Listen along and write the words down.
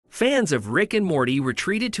Fans of Rick and Morty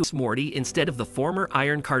retreated to Morty instead of the former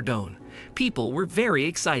Iron Cardone. People were very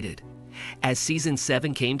excited. As Season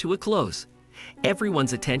 7 came to a close,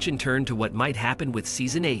 everyone's attention turned to what might happen with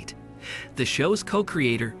Season 8. The show's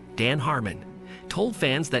co-creator, Dan Harmon, told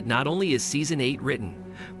fans that not only is Season 8 written,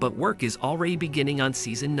 but work is already beginning on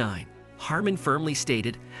Season 9. Harmon firmly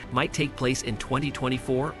stated might take place in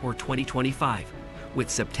 2024 or 2025, with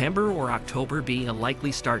September or October being a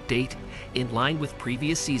likely start date in line with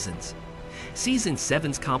previous seasons. Season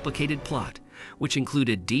 7's complicated plot, which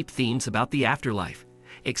included deep themes about the afterlife,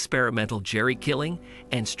 experimental Jerry killing,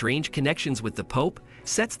 and strange connections with the Pope,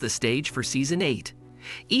 sets the stage for Season 8.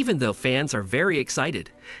 Even though fans are very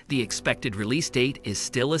excited, the expected release date is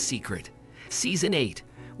still a secret. Season 8,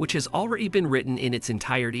 which has already been written in its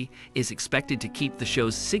entirety, is expected to keep the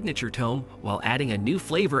show's signature tone while adding a new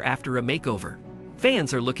flavor after a makeover.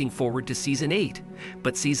 Fans are looking forward to Season 8,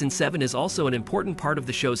 but Season 7 is also an important part of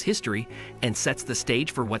the show's history and sets the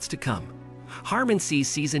stage for what's to come. Harmon sees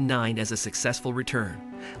Season 9 as a successful return,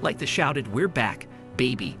 like the shouted "We're back,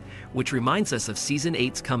 baby," which reminds us of Season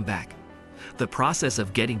 8's comeback. The process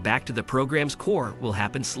of getting back to the program's core will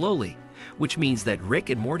happen slowly, which means that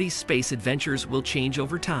Rick and Morty's space adventures will change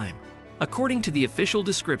over time. According to the official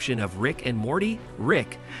description of Rick and Morty,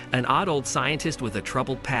 Rick, an odd old scientist with a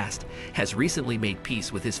troubled past, has recently made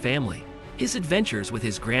peace with his family. His adventures with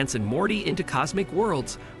his grandson Morty into cosmic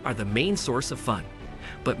worlds are the main source of fun.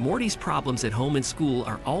 But Morty's problems at home and school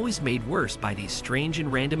are always made worse by these strange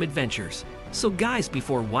and random adventures. So guys,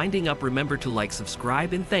 before winding up, remember to like,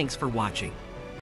 subscribe, and thanks for watching.